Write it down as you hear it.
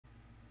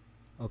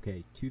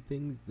Okay, two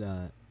things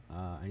that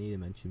I need to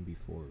mention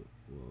before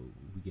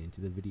we get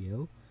into the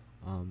video.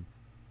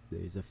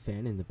 There's a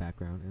fan in the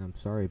background, and I'm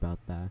sorry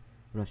about that.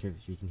 I'm not sure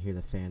if you can hear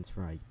the fans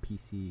from my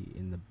PC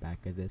in the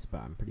back of this,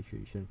 but I'm pretty sure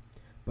you shouldn't.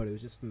 But it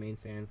was just the main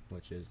fan,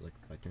 which is like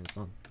if I turn this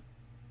on,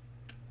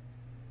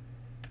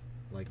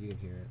 like you can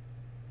hear it.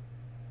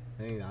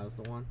 I think that was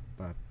the one,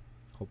 but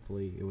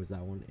hopefully it was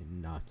that one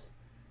and not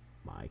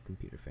my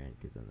computer fan,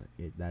 because then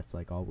that's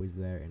like always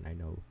there, and I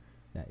know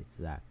that it's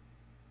that.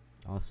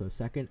 Also,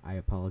 second, I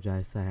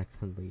apologize. I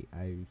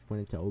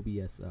went into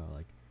OBS,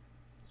 like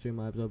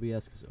Streamlabs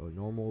OBS, because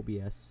normal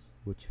OBS,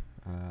 which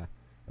I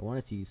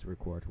wanted to use to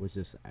record, was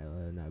just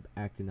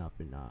acting up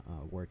and not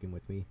working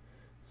with me.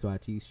 So I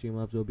had to use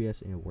Streamlabs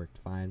OBS, and it worked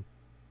fine.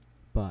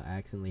 But I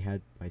accidentally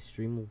had my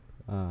stream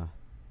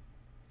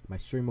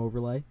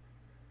overlay,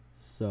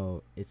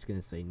 so it's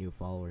gonna say new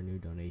follower, new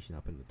donation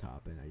up in the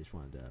top, and I just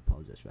wanted to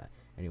apologize for that.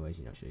 Anyways,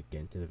 should I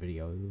get into the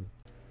video?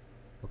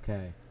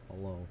 Okay,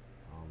 hello.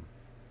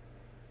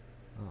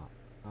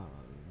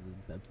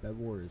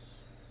 Bedwars.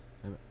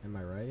 Am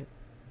I right?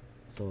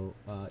 So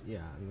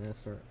yeah, I'm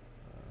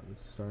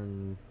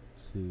starting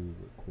to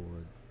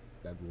record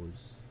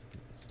Bedwars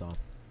stuff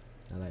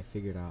now that I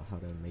figured out how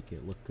to make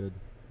it look good.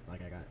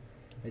 Like I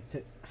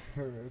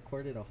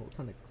recorded a whole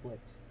ton of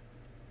clips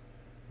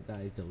that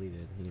I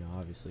deleted,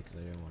 obviously, because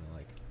I didn't want to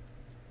like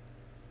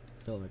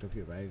fill my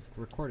computer. But I've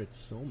recorded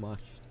so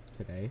much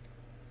today,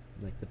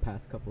 like the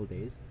past couple of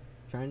days,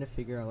 trying to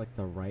figure out like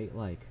the right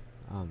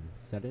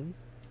settings.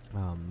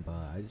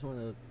 But I just want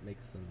to make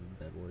some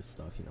Bedwars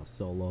stuff,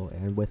 solo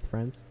and with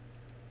friends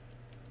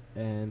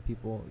and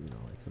people,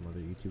 like some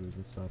other YouTubers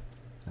and stuff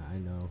that I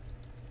know.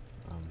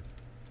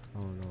 I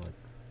don't know, like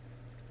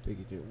big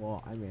YouTube.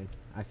 Well, I mean,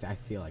 I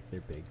feel like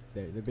they're big.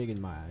 They're big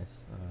in my eyes.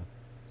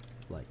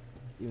 Like,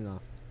 even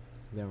though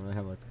they don't really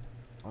have like,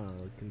 I don't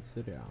know,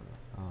 consider.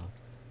 I don't know.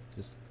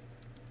 Just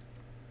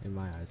in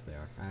my eyes, they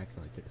are. I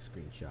accidentally took a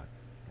screenshot.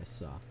 I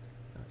saw.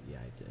 Yeah,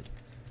 I did.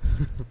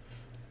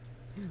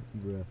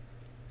 Bruh.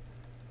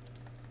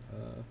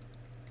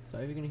 So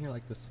if you're gonna hear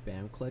like the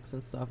spam clicks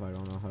and stuff, I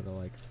don't know how to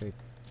like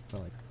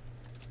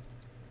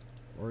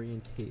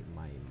orientate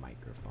my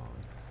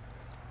microphone.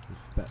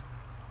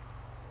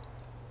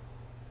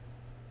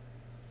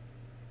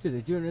 Dude,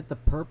 they're doing it the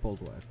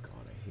purpled way.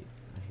 God, I hate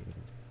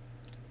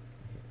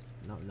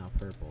it. Not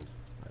purpled.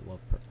 I love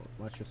purple.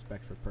 Much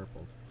respect for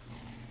purple.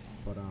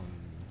 But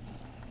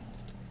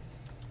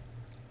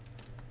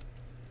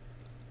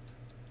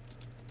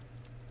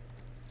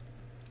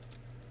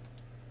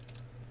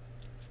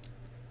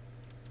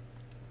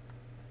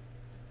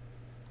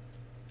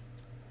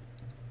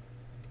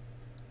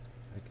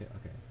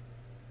okay.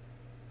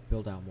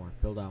 Build out more.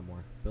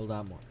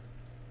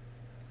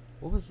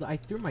 What was I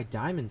threw my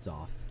diamonds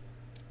off.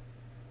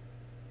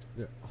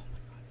 Oh my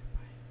god,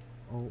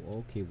 oh,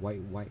 okay,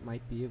 white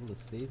might be able to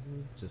save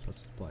me. Just let's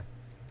just play.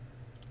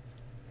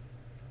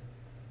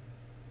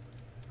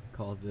 I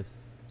call this,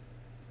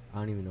 I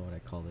don't even know what I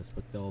call this,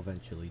 but they'll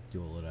eventually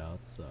duel it out,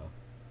 so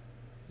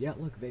yeah,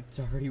 look, it's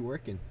already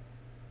working.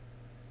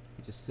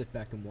 You just sit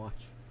back and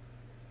watch.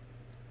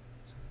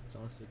 It's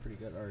honestly pretty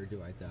good. Or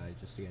do I die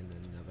just to get into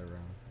another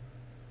round?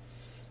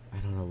 I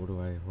don't know. What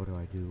do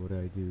I do,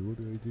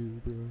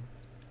 bro?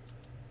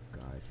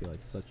 God, I feel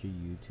like such a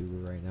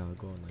YouTuber right now,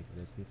 going like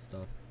this and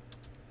stuff.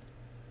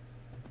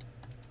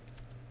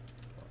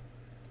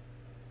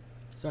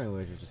 So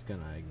anyways, we're just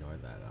gonna ignore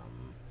that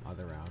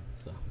other round.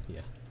 So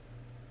yeah.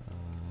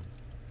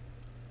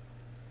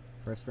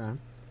 First try.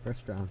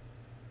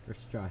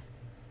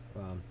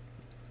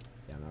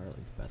 Yeah, I'm not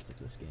really the best at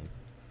this game.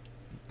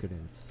 You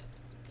couldn't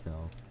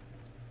tell.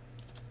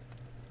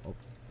 Oh,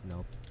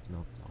 no.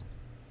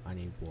 I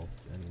need wool,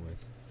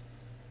 anyways.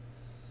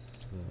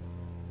 So,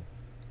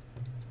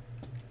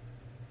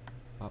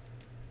 up.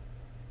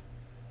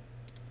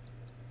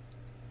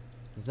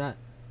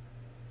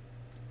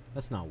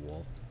 That's not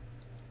wool.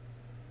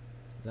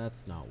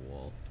 That's not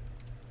wool.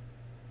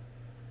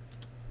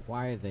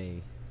 Why are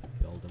they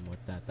building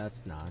with that?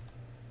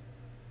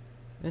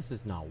 This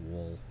is not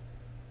wool.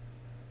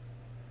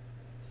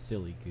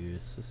 Silly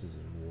goose, this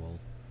isn't wool.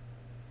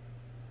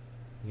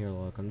 Here,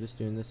 look, I'm just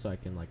doing this so I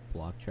can like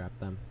block trap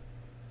them.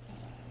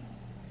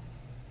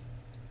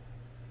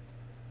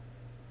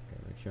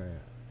 Okay, make sure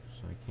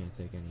so I can't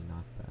take any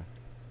knockback.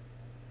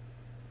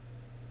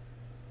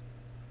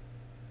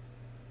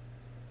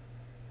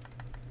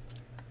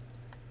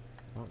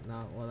 Oh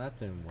no, well that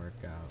didn't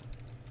work out.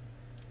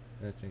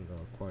 That didn't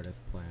go quite as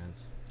planned.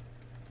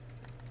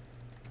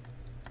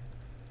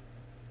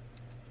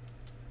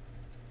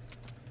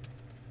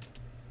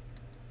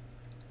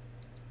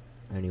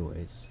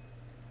 Anyways,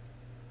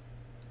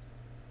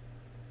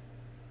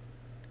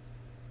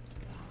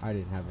 I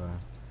didn't have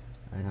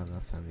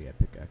enough time to get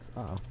pickaxe.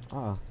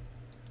 I'm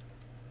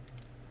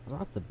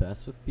not the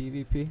best with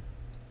PvP.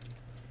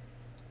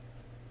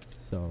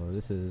 So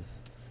this is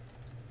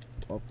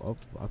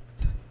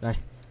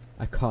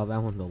I call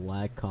that one the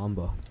lag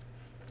combo.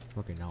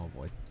 Okay, now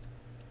avoid.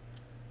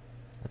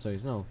 That's why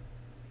there's no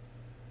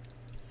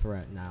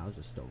threat now,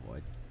 just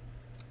avoid.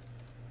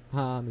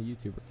 Ha, I'm a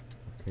YouTuber.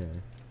 Okay.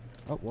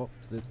 Oh, well,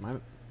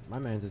 my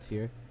man's is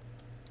here.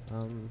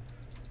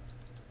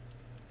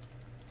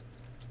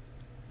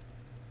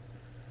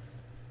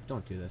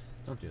 Don't do this.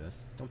 Don't do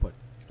this. Don't put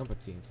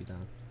TNT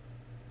down.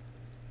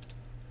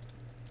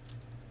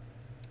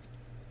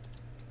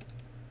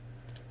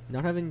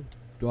 Not having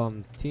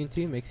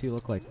TNT makes you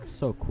look like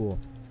so cool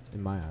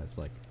in my eyes.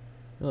 Like,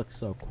 you look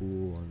so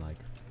cool and like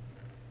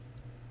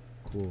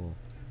cool.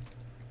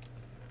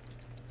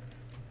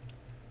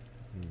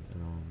 And,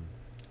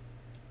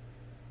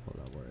 hold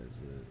on, where is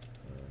it?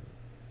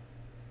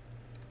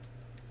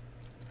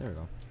 There we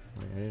go.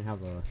 Like, I didn't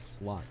have a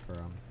slot for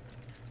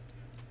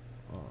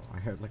oh, I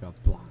heard like a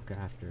block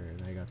after,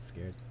 and I got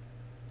scared.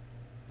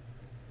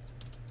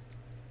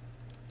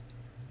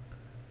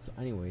 So,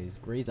 anyways,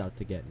 Gray's out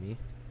to get me.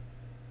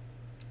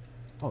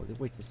 Oh,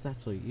 wait, this is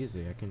actually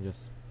easy. I can just...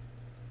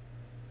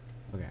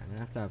 Okay, I'm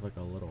gonna have to have like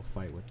a little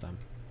fight with them.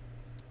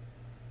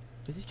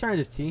 Is he trying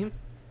to team? I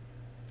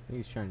think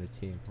he's trying to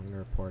team. I'm gonna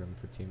report him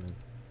for teaming.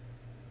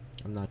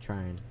 I'm not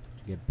trying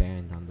to get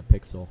banned on the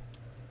pixel.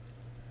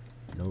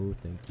 No,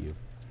 thank you.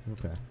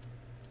 Okay.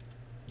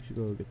 We should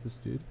go get this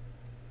dude.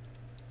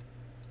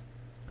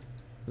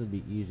 This would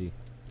be easy.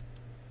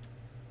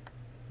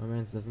 My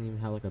man doesn't even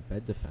have like a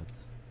bed defense.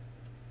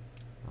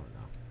 Oh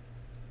no.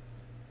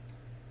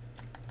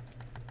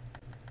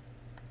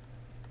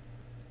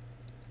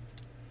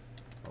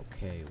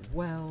 Okay,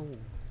 well,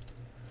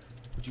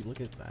 would you look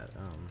at that?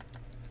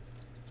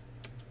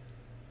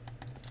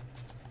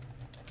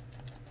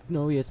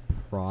 No, he has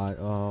prod.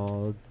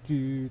 Oh,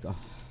 dude. Oh,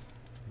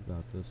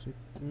 about this.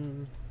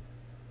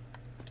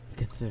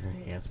 Consider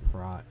he has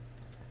prod.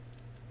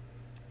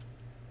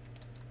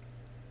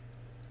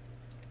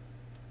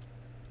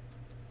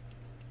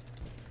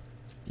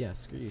 Yeah,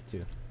 screw you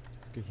too.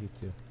 Screw you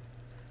too.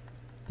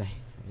 I hate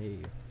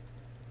you.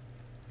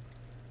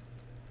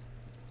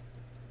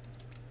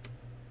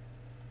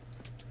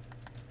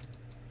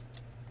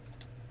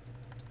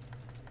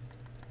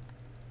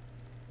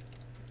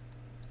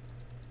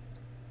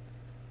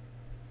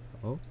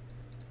 Oh?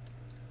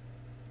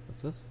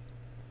 What's this?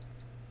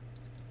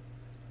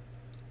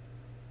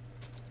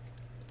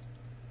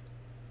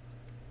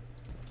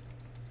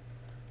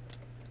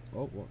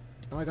 Oh, well.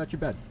 Oh, I got your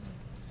bed.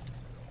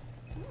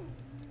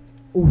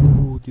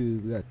 Ooh,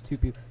 dude, we got two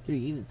people. Did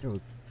you even throw a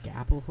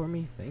gapple for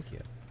me? Thank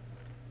you.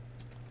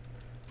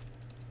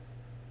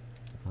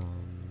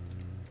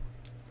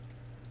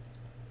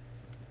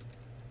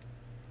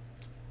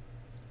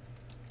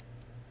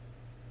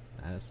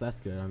 That's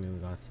good. I mean, we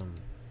got some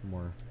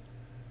more.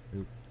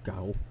 We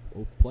got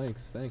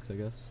planks. Thanks, I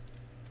guess.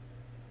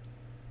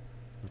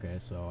 Okay,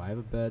 so I have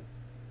a bed.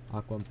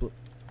 Aqua and blue.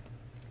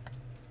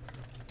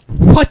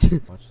 What?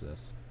 Watch this.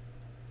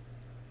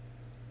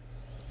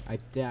 I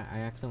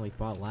accidentally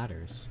bought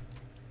ladders.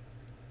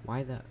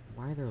 Why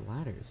are there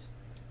ladders?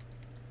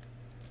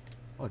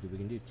 Oh, dude, we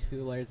can do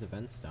 2 layers of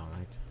endstone.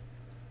 It's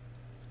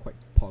quite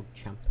pog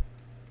champ.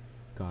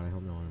 God, I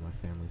hope no one in my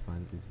family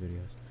finds these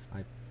videos.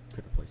 I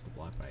could have placed a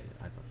block, but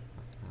I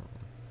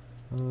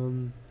don't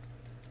know.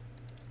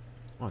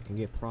 Oh, I can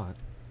get prod.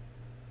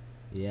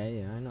 Yeah,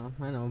 I know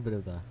a bit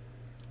of the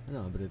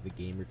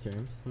gamer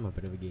terms. I'm a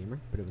bit of a gamer,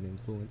 bit of an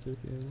influencer,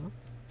 if you know.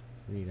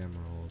 We need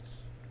emeralds.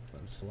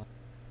 I'm select.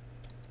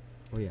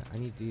 Oh yeah, I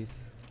need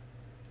these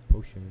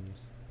potions.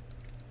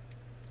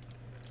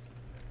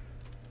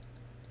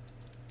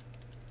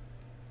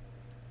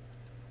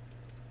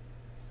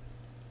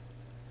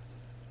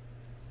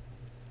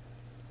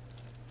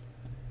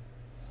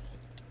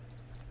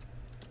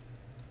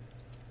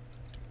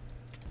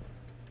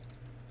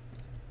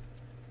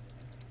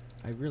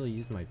 I really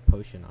used my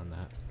potion on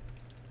that.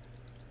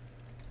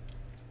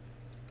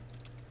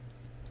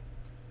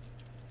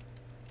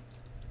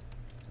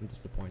 I'm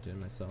disappointed in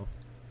myself.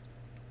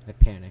 I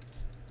panicked.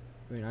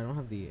 I mean, I don't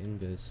have the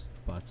invis,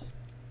 but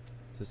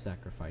it's a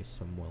sacrifice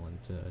I'm willing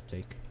to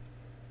take.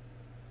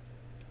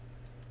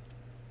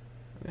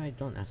 I mean, I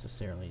don't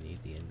necessarily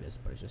need the invis,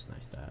 but it's just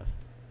nice to have.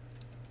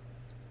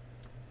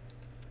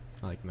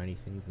 Like many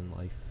things in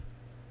life,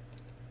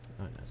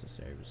 not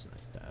necessary, but it's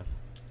nice to have.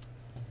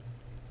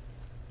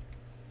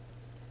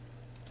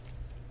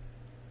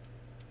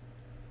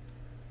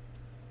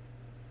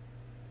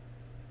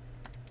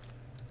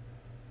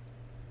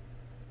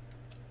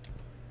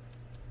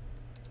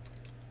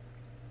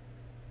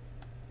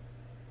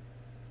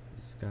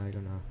 Guy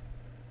gonna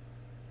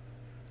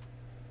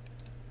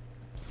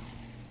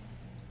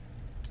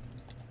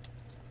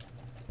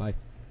bye.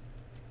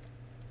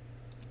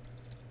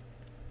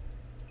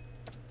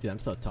 Dude, I'm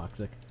so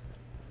toxic.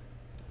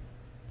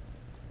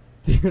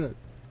 Dude,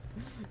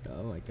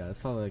 oh my god, it's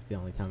probably like the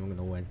only time I'm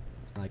gonna win.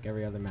 Like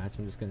every other match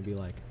I'm just gonna be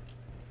like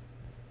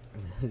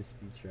just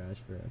be trash,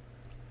 bro.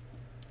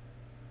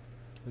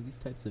 With these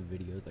types of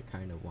videos I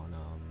kinda want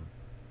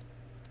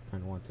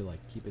to like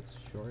keep it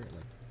short,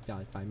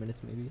 like 5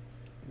 minutes maybe.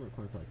 I'm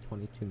recording for like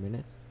 22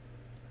 minutes,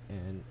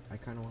 and I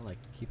kind of want to like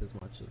keep as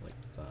much as like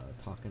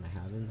talking I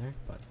have in there,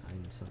 but I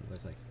know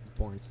there's like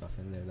boring stuff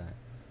in there that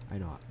I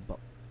know. But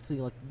see,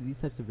 like these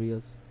types of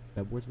videos,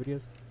 Bedwars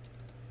videos,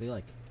 they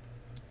like,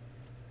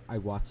 I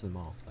watch them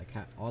all, like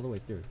all the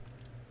way through.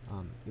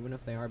 Even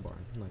if they are boring,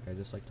 like I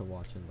just like to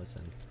watch and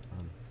listen.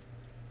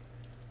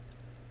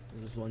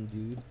 There's one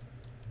dude,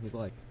 he's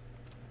like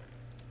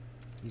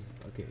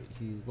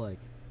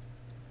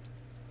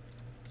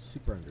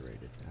super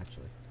underrated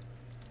actually.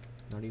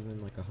 Not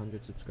even like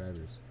 100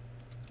 subscribers.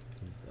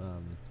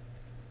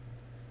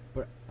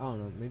 But I don't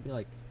know, maybe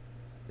like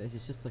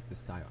it's just like the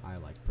style I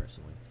like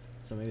personally.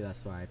 So maybe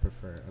that's why I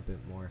prefer a bit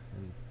more.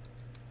 And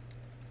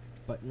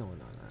but no,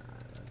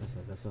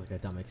 that's like a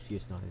dumb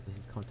excuse. No,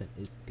 his content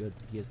is good.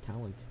 He has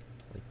talent.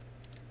 Like,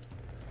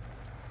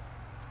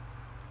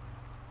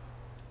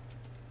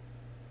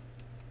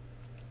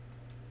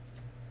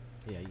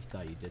 yeah, you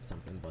thought you did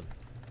something, bud.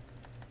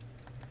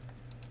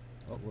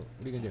 Oh, what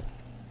are you gonna do?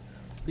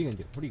 What are you gonna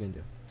do? What are you gonna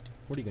do?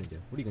 What are you gonna do?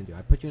 What are you gonna do?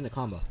 I put you in a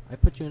combo. I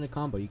put you in a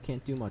combo. You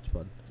can't do much,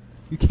 bud.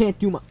 You can't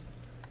do much.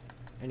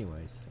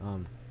 Anyways, I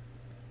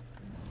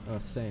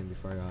was saying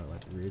before I got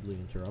like weirdly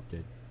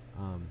interrupted.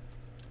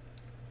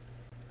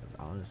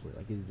 Honestly,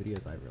 like his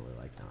videos, I really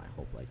like them. I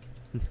hope like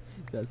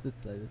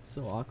it's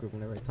so awkward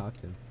whenever I talk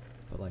to him,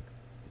 but like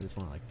I just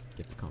want to like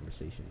get the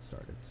conversation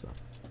started. So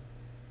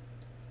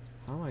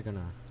how am I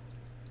gonna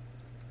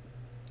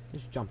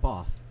just jump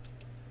off?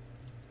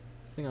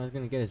 I think I was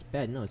gonna get his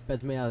bed. No, his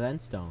bed's made out of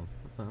endstone.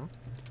 What the hell?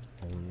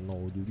 Oh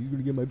no, dude, he's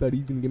gonna get my bed.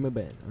 He's gonna get my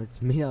bed.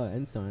 It's made out of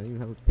endstone. I don't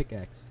even have a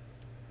pickaxe.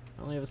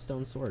 I only have a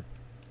stone sword.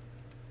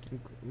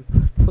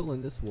 I'm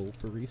pulling this wool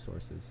for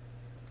resources.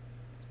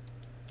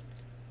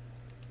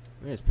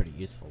 I mean, it's pretty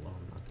useful though,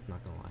 I'm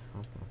not gonna lie.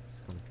 Oh,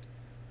 it's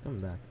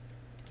coming back.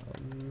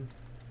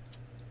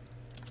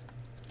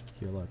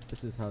 Here, look,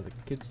 this is how the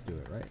kids do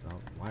it, right? Oh,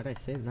 why did I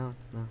say it? No.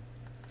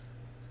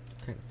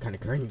 Kind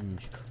of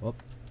cringe. Oh.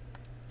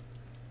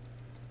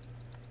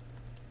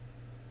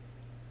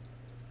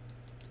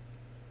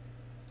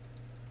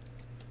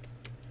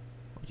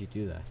 Why'd you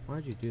do that?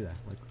 Why'd you do that?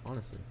 Like,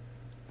 honestly.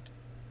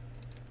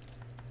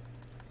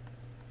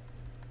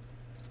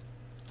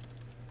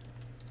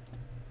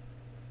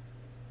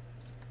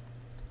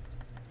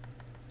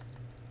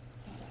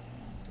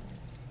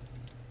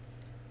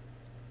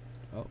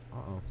 Oh,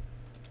 uh-oh.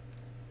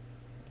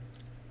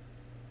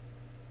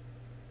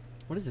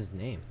 What is his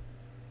name?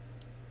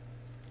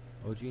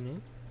 OG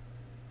name?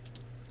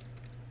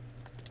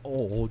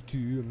 Oh,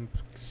 dude, I'm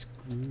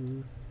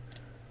screwed.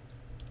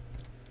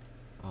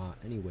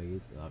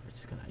 Anyways, we're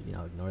just gonna,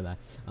 ignore that.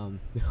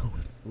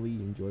 Hopefully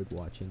you enjoyed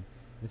watching.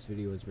 This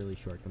video is really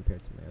short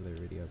compared to my other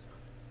videos.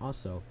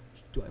 Also,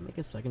 do I make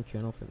a second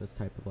channel for this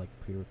type of, like,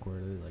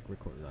 pre-recorded, like,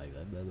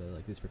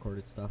 like this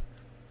recorded stuff?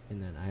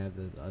 And then I have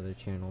this other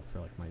channel for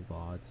like my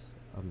VODs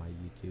of my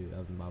YouTube,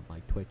 of my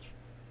Twitch.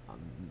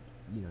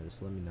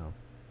 Just let me know.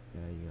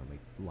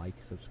 Make like,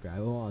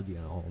 subscribe. Oh, I'm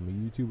a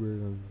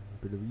YouTuber. I'm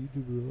a bit of a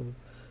YouTuber.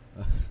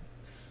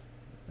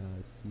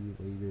 See you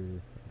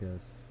later, I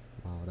guess.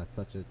 Wow, that's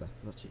such a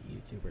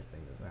YouTuber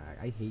thing.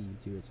 I hate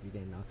YouTubers. If you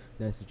didn't know,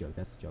 that's a joke.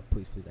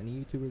 Please,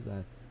 any YouTubers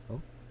that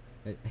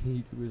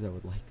any YouTubers that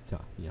would like to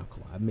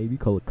collab, maybe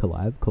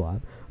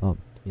collab.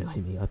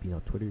 Hit me up,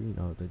 Twitter,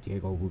 the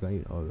Diego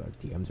Buga,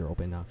 DMs are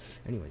open now.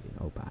 Anyways,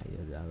 bye. I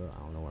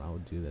don't know when I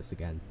will do this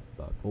again,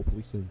 but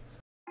hopefully soon.